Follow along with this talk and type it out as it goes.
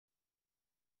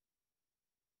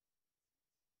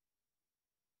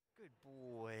Good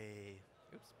boy.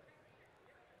 Oops.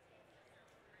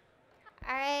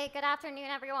 All right, good afternoon,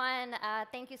 everyone.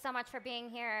 Thank you so much for being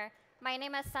here. My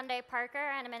name is Sunday Parker,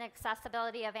 and I'm an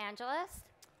accessibility evangelist.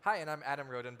 Hi, and I'm Adam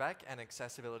Rodenbeck, an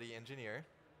accessibility engineer.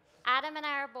 Adam and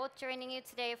I are both joining you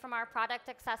today from our product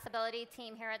accessibility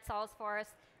team here at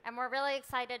Salesforce, and we're really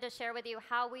excited to share with you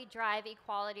how we drive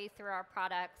equality through our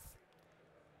products.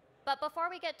 But before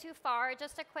we get too far,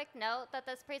 just a quick note that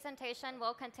this presentation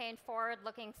will contain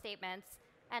forward-looking statements,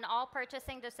 and all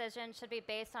purchasing decisions should be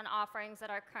based on offerings that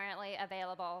are currently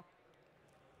available.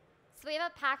 So we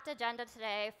have a packed agenda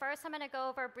today. First, I'm going to go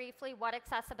over briefly what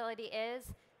accessibility is,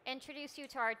 introduce you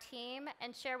to our team,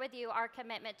 and share with you our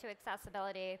commitment to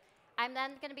accessibility. I'm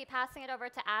then going to be passing it over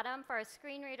to Adam for a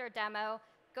screen reader demo,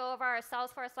 go over our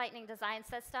Salesforce Lightning design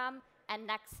system, and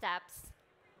next steps.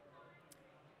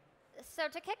 So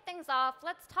to kick things off,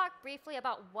 let's talk briefly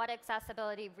about what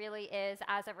accessibility really is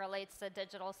as it relates to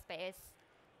digital space.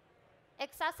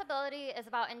 Accessibility is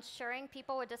about ensuring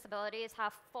people with disabilities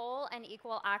have full and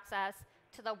equal access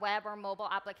to the web or mobile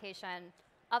application.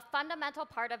 A fundamental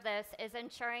part of this is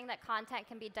ensuring that content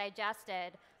can be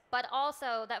digested, but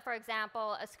also that, for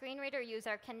example, a screen reader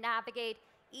user can navigate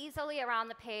easily around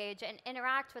the page and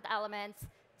interact with elements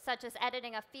such as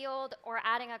editing a field or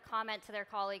adding a comment to their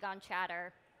colleague on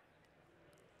Chatter.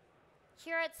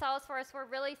 Here at Salesforce, we're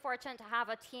really fortunate to have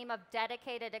a team of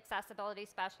dedicated accessibility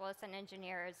specialists and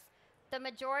engineers. The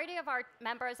majority of our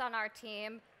members on our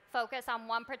team focus on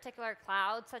one particular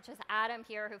cloud, such as Adam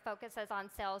here, who focuses on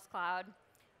Sales Cloud.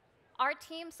 Our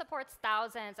team supports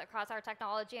thousands across our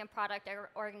technology and product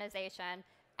organization.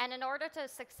 And in order to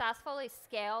successfully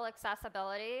scale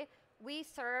accessibility, we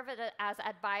serve as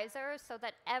advisors so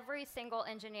that every single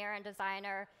engineer and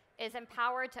designer is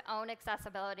empowered to own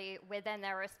accessibility within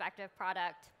their respective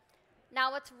product. Now,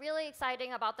 what's really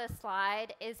exciting about this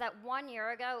slide is that 1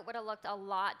 year ago, it would have looked a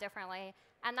lot differently.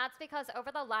 And that's because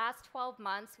over the last 12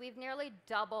 months, we've nearly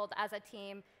doubled as a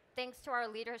team thanks to our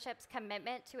leadership's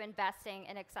commitment to investing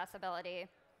in accessibility.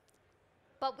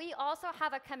 But we also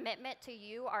have a commitment to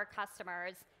you, our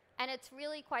customers. And it's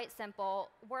really quite simple.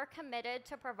 We're committed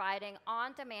to providing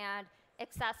on-demand,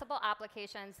 accessible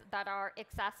applications that are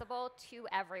accessible to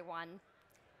everyone.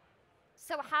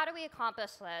 So how do we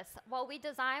accomplish this? Well, we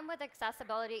design with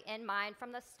accessibility in mind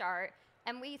from the start,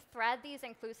 and we thread these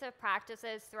inclusive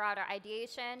practices throughout our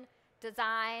ideation,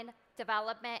 design,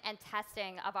 development, and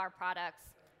testing of our products.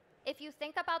 If you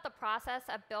think about the process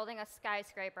of building a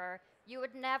skyscraper, you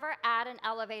would never add an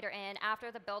elevator in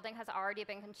after the building has already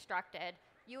been constructed.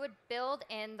 You would build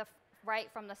in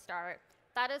right from the start.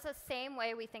 That is the same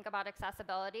way we think about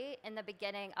accessibility in the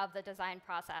beginning of the design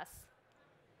process.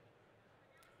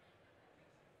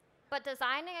 But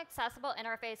designing accessible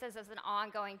interfaces is an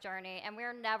ongoing journey, and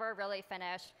we're never really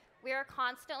finished. We are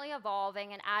constantly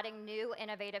evolving and adding new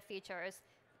innovative features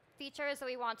that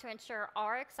we want to ensure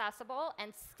are accessible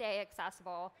and stay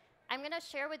accessible. I'm going to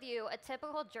share with you a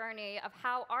typical journey of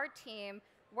how our team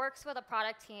works with a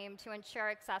product team to ensure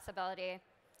accessibility.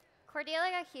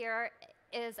 Cordelia here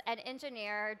is an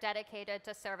engineer dedicated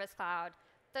to Service Cloud.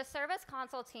 The Service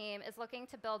Console team is looking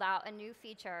to build out a new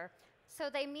feature, so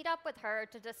they meet up with her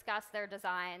to discuss their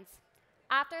designs.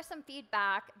 After some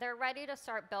feedback, they're ready to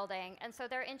start building, and so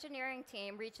their engineering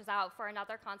team reaches out for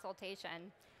another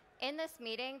consultation. In this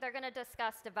meeting, they're going to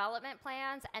discuss development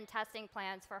plans and testing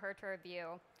plans for her to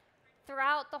review.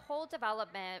 Throughout the whole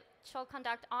development, she'll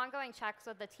conduct ongoing checks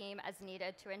with the team as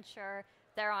needed to ensure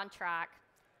they're on track.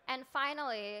 And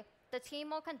finally, the team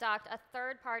will conduct a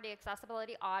third-party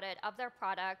accessibility audit of their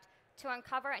product to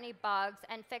uncover any bugs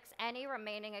and fix any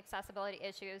remaining accessibility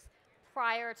issues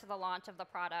prior to the launch of the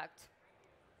product.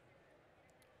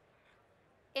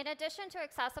 In addition to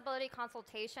accessibility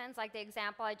consultations like the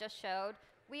example I just showed,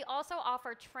 we also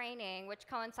offer training, which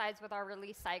coincides with our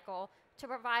release cycle, to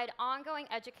provide ongoing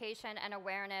education and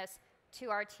awareness to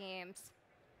our teams.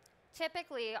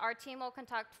 Typically, our team will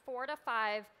conduct 4 to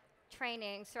 5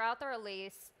 trainings throughout the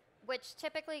release, which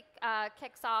typically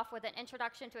kicks off with an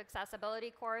Introduction to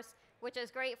Accessibility course, which is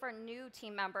great for new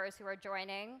team members who are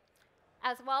joining,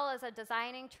 as well as a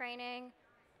designing training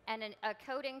and a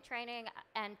coding training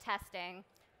and testing,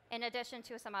 in addition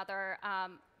to some other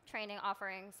training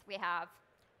offerings we have.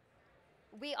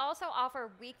 We also offer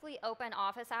weekly open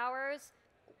office hours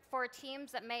for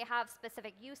teams that may have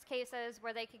specific use cases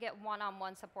where they could get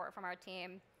one-on-one support from our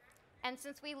team. And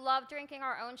since we love drinking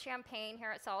our own champagne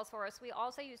here at Salesforce, we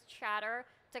also use Chatter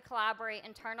to collaborate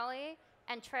internally,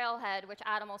 and Trailhead, which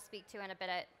Adam will speak to in a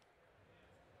bit.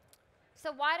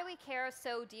 So why do we care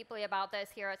so deeply about this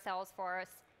here at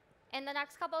Salesforce? In the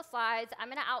next couple of slides, I'm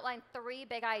going to outline 3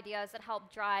 big ideas that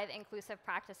help drive inclusive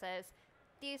practices.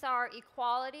 These are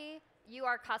equality, you,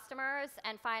 our customers,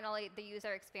 and finally, the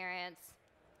user experience.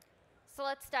 So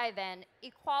let's dive in.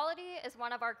 Equality is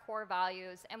one of our core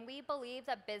values, and we believe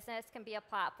that business can be a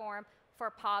platform for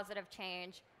positive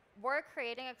change. We're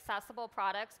creating accessible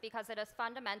products because it is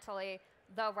fundamentally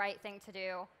the right thing to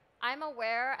do. I'm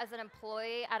aware as an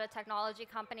employee at a technology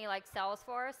company like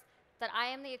Salesforce that I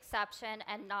am the exception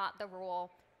and not the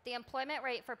rule. The employment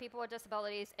rate for people with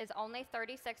disabilities is only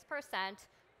 36%.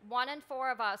 1 in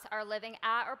 4 of us are living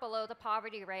at or below the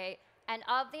poverty rate, and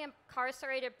of the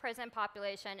incarcerated prison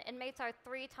population, inmates are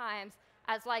 3 times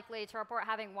as likely to report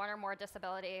having 1 or more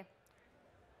disability.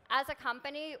 As a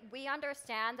company, we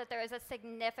understand that there is a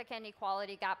significant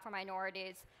equality gap for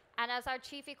minorities, and as our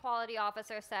Chief Equality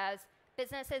Officer says,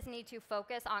 businesses need to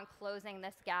focus on closing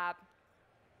this gap.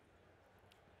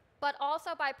 But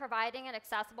also by providing an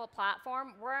accessible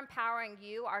platform, we're empowering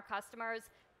you, our customers,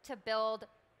 to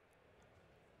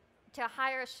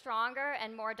hire stronger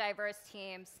and more diverse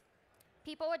teams.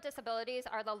 People with disabilities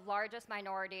are the largest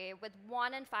minority, with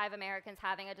 1 in 5 Americans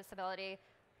having a disability.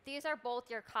 These are both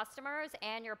your customers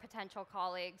and your potential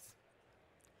colleagues.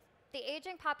 The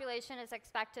aging population is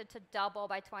expected to double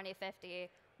by 2050.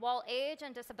 While age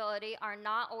and disability are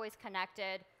not always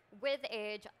connected, with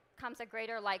age comes a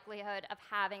greater likelihood of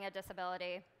having a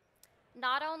disability.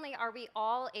 Not only are we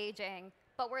all aging,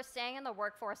 but we're staying in the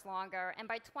workforce longer, and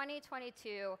by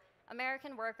 2022,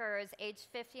 American workers aged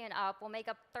 50 and up will make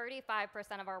up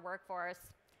 35% of our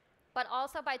workforce. But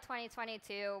also by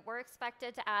 2022, we're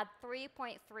expected to add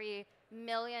 3.3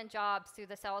 million jobs through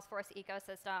the Salesforce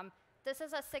ecosystem. This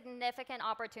is a significant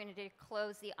opportunity to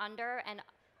close the under and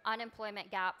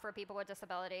unemployment gap for people with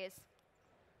disabilities.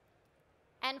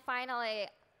 And finally,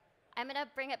 I'm going to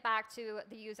bring it back to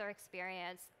the user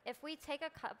experience. If we take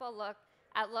a look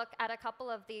at a couple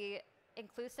of the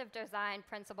inclusive design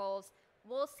principles,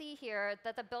 we'll see here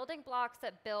that the building blocks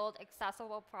that build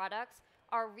accessible products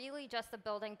are really just the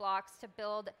building blocks to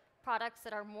build products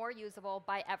that are more usable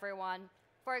by everyone.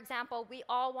 For example, we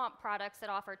all want products that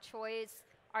offer choice,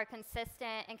 are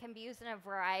consistent, and can be used in a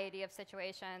variety of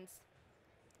situations.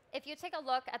 If you take a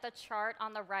look at the chart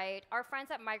on the right, our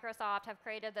friends at Microsoft have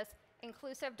created this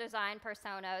inclusive design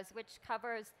personas, which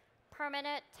covers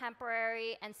permanent,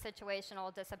 temporary, and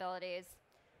situational disabilities.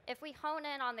 If we hone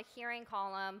in on the hearing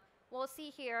column, we'll see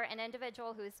here an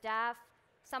individual who's deaf,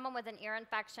 someone with an ear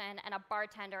infection, and a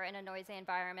bartender in a noisy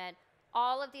environment.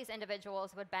 All of these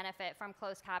individuals would benefit from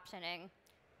closed captioning.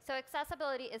 So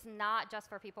accessibility is not just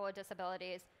for people with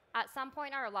disabilities. At some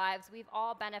point in our lives, we've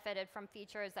all benefited from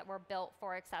features that were built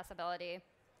for accessibility.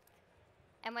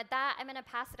 And with that, I'm going to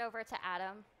pass it over to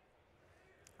Adam.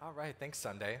 All right, thanks,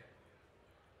 Sunday.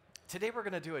 Today we're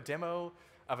going to do a demo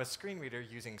of a screen reader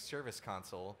using Service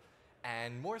Console,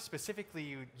 and more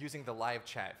specifically using the live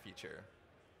chat feature.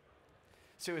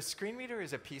 So a screen reader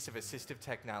is a piece of assistive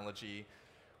technology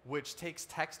which takes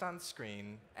text on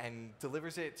screen and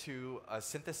delivers it to a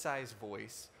synthesized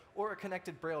voice or a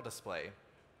connected braille display.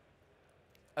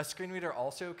 A screen reader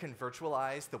also can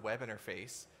virtualize the web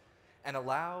interface and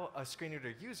allow a screen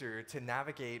reader user to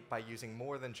navigate by using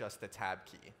more than just the tab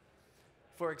key.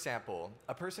 For example,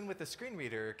 a person with a screen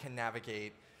reader can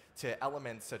navigate to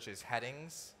elements such as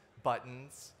headings,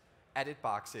 buttons, edit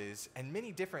boxes, and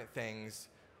many different things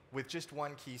with just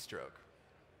one keystroke.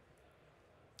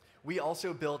 We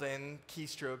also build in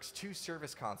keystrokes to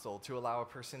Service Console to allow a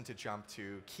person to jump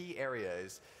to key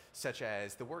areas such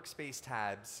as the workspace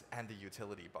tabs and the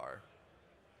utility bar.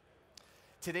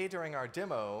 Today during our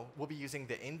demo, we'll be using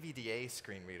the NVDA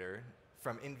screen reader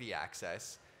from NV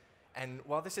Access. And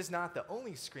while this is not the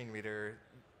only screen reader,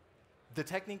 the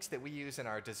techniques that we use in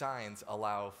our designs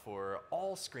allow for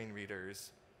all screen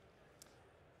readers,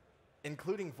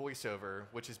 including VoiceOver,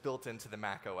 which is built into the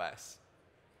Mac OS.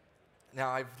 Now,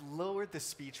 I've lowered the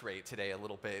speech rate today a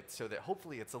little bit so that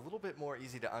hopefully it's a little bit more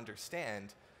easy to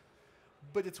understand,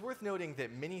 but it's worth noting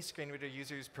that many screen reader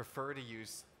users prefer to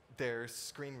use their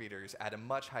screen readers at a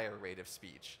much higher rate of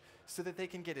speech so that they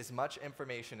can get as much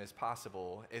information as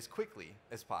possible as quickly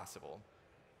as possible.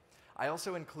 I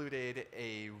also included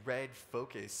a red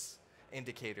focus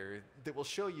indicator that will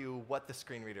show you what the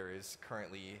screen reader is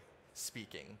currently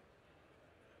speaking.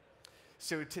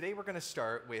 So today we're going to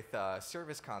start with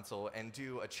Service Console and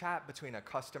do a chat between a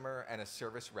customer and a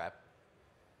service rep.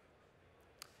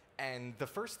 And the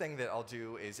first thing that I'll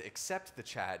do is accept the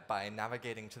chat by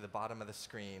navigating to the bottom of the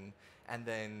screen and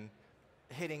then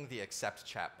hitting the Accept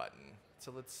Chat button.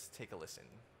 So let's take a listen.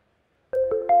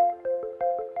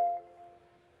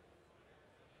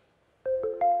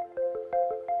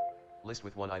 List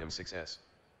with 1 item 6S.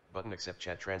 Button accept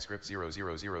chat transcript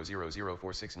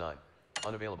 0000469.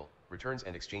 Unavailable. Returns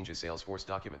and exchanges Salesforce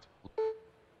document.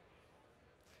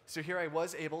 So here I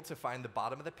was able to find the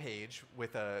bottom of the page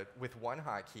with one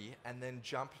hotkey and then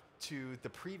jump to the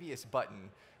previous button,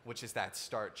 which is that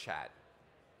start chat.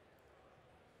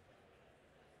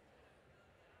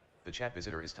 The chat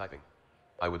visitor is typing.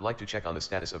 I would like to check on the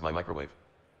status of my microwave.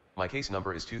 My case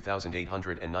number is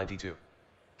 2892.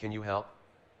 Can you help?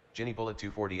 Ginny Bullet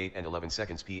 2:48 and 11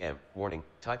 seconds PM. Warning,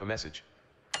 type a message.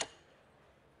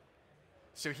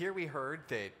 So here we heard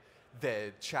that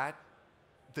the chat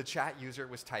user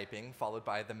was typing, followed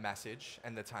by the message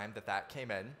and the time that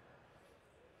came in.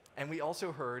 And we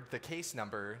also heard the case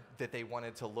number that they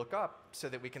wanted to look up so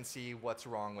that we can see what's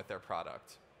wrong with their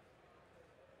product.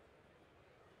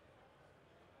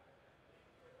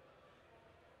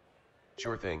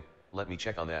 Sure thing, let me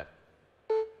check on that.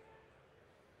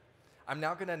 I'm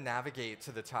now going to navigate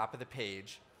to the top of the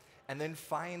page and then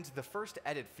find the first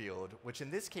edit field, which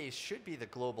in this case should be the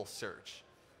global search.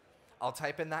 I'll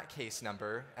type in that case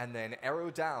number and then arrow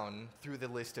down through the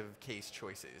list of case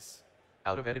choices.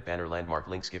 Out of edit banner landmark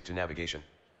link skip to navigation.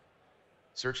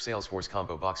 Search Salesforce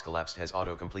combo box collapsed has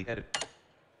autocomplete edit.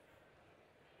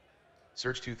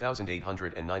 Search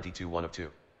 2892 1 of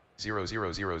 2.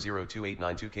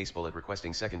 00002892 case bullet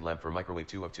requesting second lamp for microwave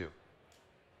 2 of 2.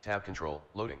 Tab control,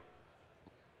 loading.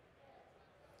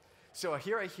 So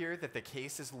here I hear that the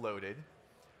case is loaded.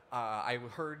 I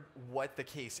heard what the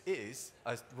case is,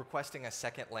 requesting a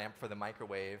second lamp for the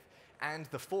microwave, and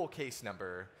the full case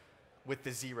number with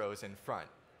the zeros in front.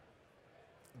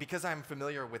 Because I'm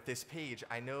familiar with this page,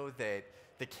 I know that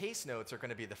the case notes are going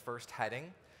to be the first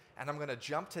heading, and I'm going to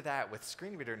jump to that with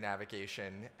screen reader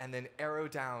navigation and then arrow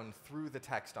down through the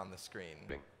text on the screen.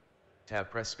 Tab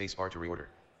press spacebar to reorder.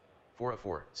 4 of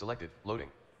 4, selected, loading.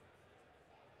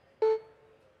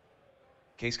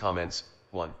 Case comments,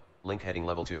 1, link heading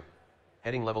level 2.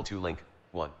 Heading level 2 link,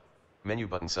 1. Menu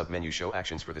button sub-menu show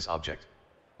actions for this object.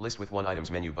 List with 1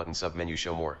 items menu button sub-menu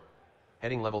show more.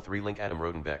 Heading level 3 link Adam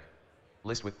Rodenbeck.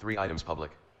 List with 3 items public,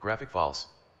 graphic false.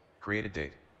 Created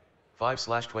date.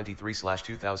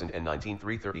 5/23/2019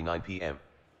 3:39 PM.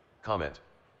 Comment.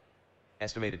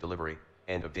 Estimated delivery,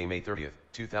 end of day May 30th,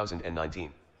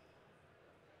 2019.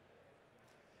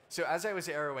 So as I was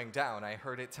arrowing down, I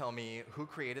heard it tell me who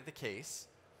created the case.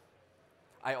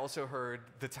 I also heard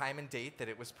the time and date that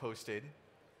it was posted,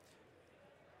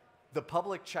 the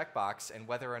public checkbox and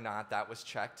whether or not that was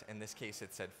checked. In this case,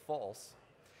 it said false.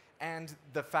 And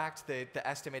the fact that the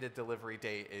estimated delivery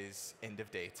date is end of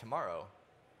day tomorrow.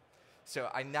 So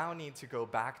I now need to go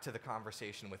back to the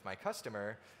conversation with my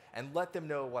customer and let them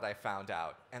know what I found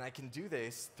out. And I can do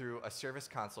this through a Service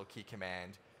Console key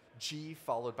command, G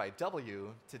followed by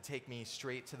W, to take me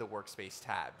straight to the workspace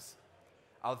tabs.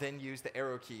 I'll then use the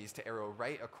arrow keys to arrow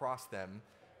right across them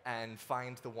and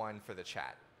find the one for the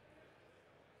chat.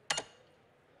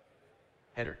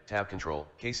 Header, tab control,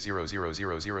 case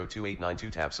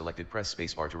 00002892 tab selected, press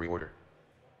spacebar to reorder.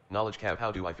 Knowledge cab,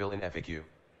 how do I fill in FAQ?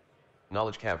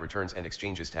 Knowledge cab returns and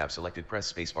exchanges tab selected,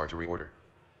 press spacebar to reorder.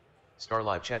 Star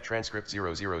live chat transcript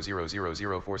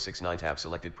 00000469 tab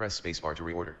selected, press spacebar to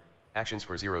reorder. Actions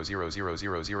for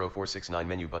 00000469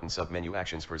 menu button sub-menu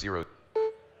actions for 0.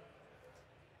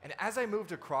 And as I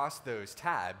moved across those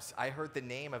tabs, I heard the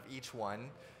name of each one,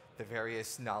 the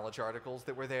various knowledge articles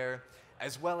that were there,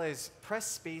 as well as press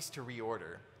space to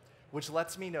reorder, which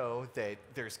lets me know that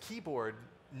there's keyboard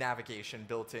navigation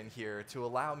built in here to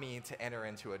allow me to enter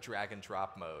into a drag and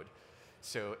drop mode.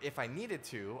 So if I needed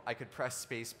to, I could press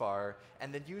spacebar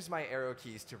and then use my arrow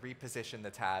keys to reposition the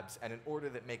tabs in an order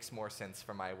that makes more sense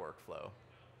for my workflow.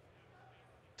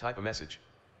 Type a message.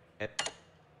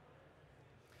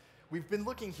 We've been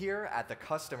looking here at the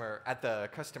customer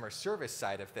service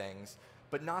side of things,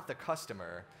 but not the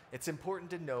customer. It's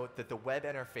important to note that the web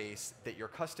interface that your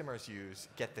customers use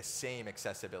get the same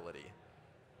accessibility.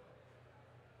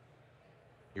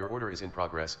 Your order is in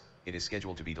progress. It is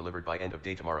scheduled to be delivered by end of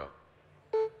day tomorrow.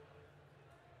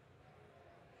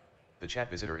 The chat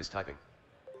visitor is typing.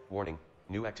 Warning,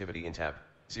 new activity in tab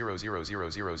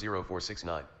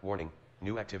 00000469. Warning,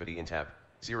 new activity in tab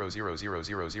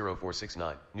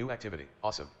 00000469. New activity.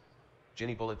 Awesome.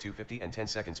 Ginny Bullet 2:50 and 10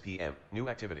 seconds PM. New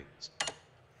activity.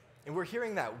 And we're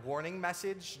hearing that warning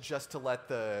message just to let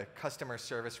the customer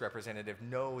service representative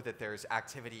know that there's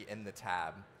activity in the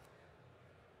tab.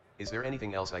 Is there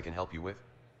anything else I can help you with?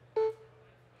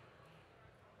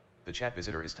 The chat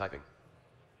visitor is typing.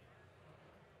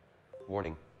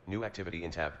 Warning, new activity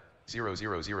in tab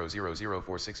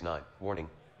 00000469. Warning,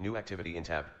 new activity in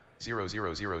tab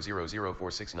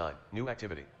 00000469. New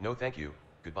activity. No thank you,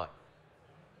 goodbye.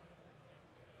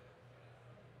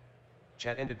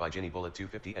 Chat ended by Ginny Bullet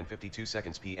 2:50 and 52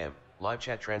 seconds PM. Live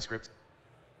chat transcript.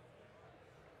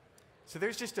 So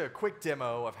there's just a quick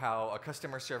demo of how a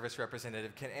customer service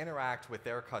representative can interact with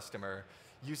their customer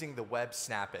using the web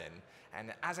snap-in.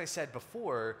 And as I said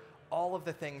before, all of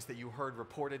the things that you heard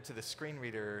reported to the screen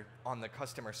reader on the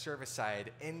customer service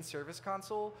side in Service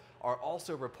Console are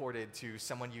also reported to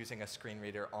someone using a screen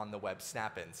reader on the web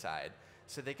snap-in side.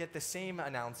 So they get the same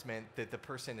announcement that the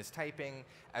person is typing,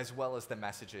 as well as the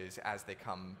messages as they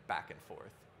come back and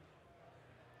forth.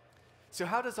 So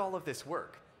how does all of this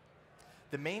work?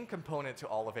 The main component to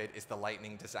all of it is the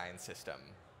Lightning design system.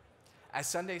 As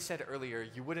Sunday said earlier,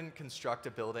 you wouldn't construct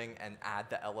a building and add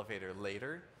the elevator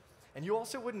later. And you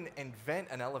also wouldn't invent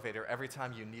an elevator every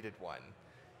time you needed one.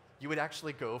 You would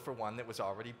actually go for one that was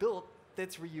already built,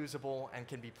 that's reusable and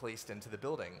can be placed into the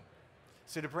building.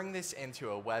 So to bring this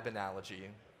into a web analogy,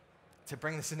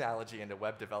 into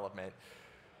web development,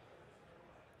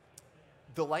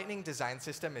 the Lightning design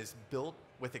system is built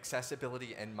with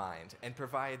accessibility in mind and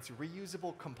provides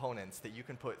reusable components that you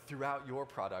can put throughout your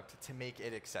product to make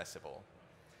it accessible.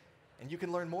 And you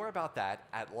can learn more about that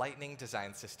at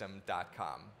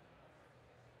lightningdesignsystem.com.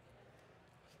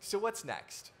 So what's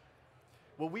next?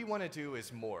 What we want to do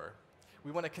is more.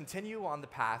 We want to continue on the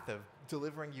path of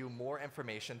delivering you more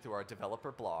information through our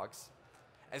developer blogs,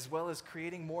 as well as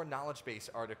creating more knowledge base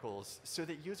articles so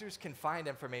that users can find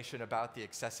information about the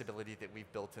accessibility that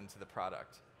we've built into the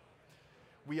product.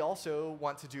 We also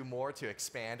want to do more to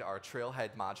expand our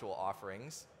Trailhead module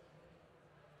offerings.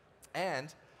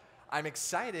 And I'm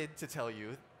excited to tell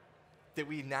you that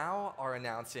we now are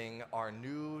announcing our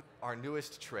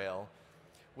newest trail,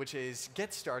 which is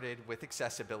Get Started with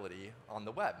Accessibility on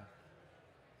the Web.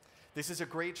 This is a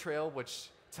great trail which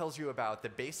tells you about the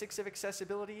basics of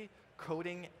accessibility,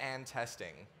 coding, and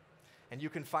testing. And you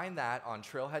can find that on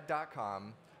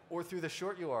trailhead.com or through the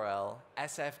short URL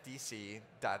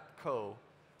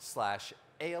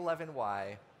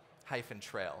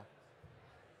sfdc.co/a11y-trail.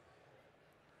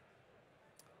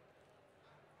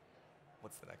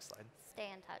 What's the next slide? Stay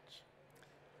in touch.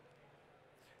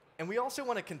 And we also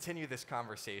want to continue this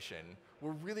conversation.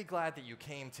 We're really glad that you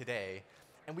came today,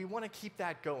 and we want to keep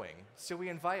that going. So we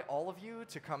invite all of you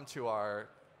to come to our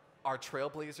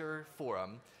Trailblazer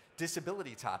forum,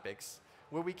 Disability Topics,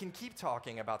 where we can keep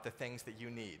talking about the things that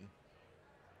you need.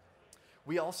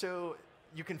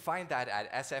 You can find that at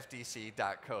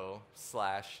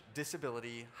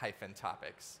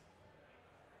sfdc.co/disability-topics.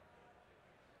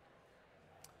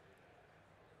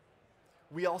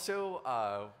 We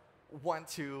also want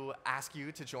to ask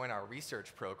you to join our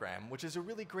research program, which is a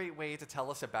really great way to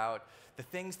tell us about the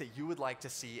things that you would like to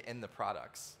see in the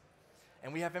products.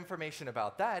 And we have information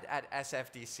about that at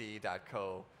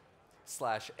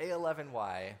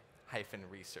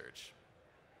sfdc.co/a11y-research.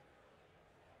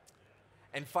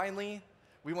 And finally,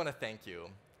 we want to thank you.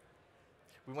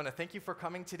 We want to thank you for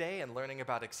coming today and learning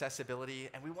about accessibility,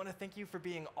 and we want to thank you for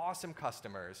being awesome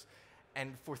customers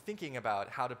and for thinking about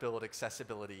how to build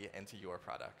accessibility into your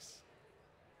products.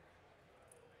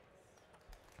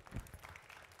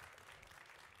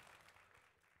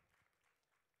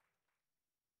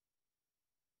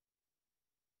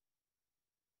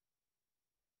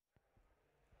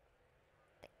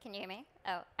 Can you hear me?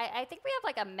 Oh, I think we have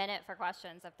like a minute for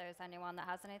questions if there's anyone that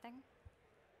has anything.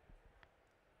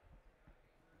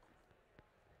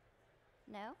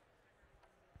 No?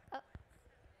 Oh,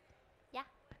 yeah.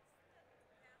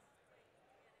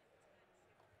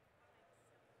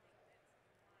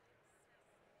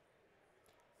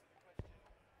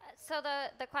 So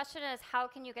the question is, how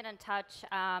can you get in touch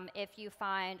if you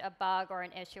find a bug or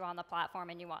an issue on the platform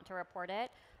and you want to report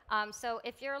it? So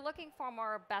if you're looking for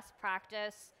more best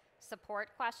practice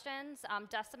support questions,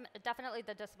 definitely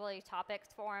the Disability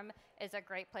Topics forum is a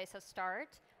great place to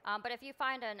start. But if you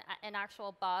find an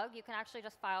actual bug, you can actually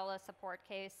just file a support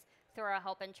case through our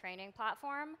help and training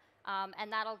platform,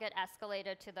 and that'll get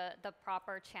escalated to the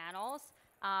proper channels.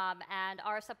 And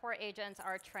our support agents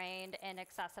are trained in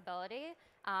accessibility,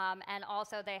 and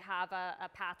also they have a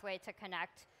pathway to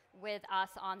connect with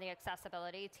us on the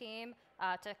accessibility team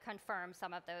to confirm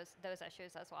some of those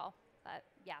issues as well. But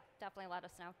yeah, definitely let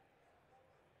us know.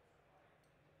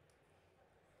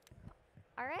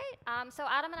 All right, so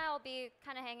Adam and I will be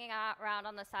kind of hanging out around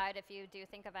on the side if you do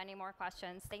think of any more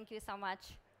questions. Thank you so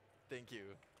much. Thank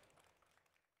you.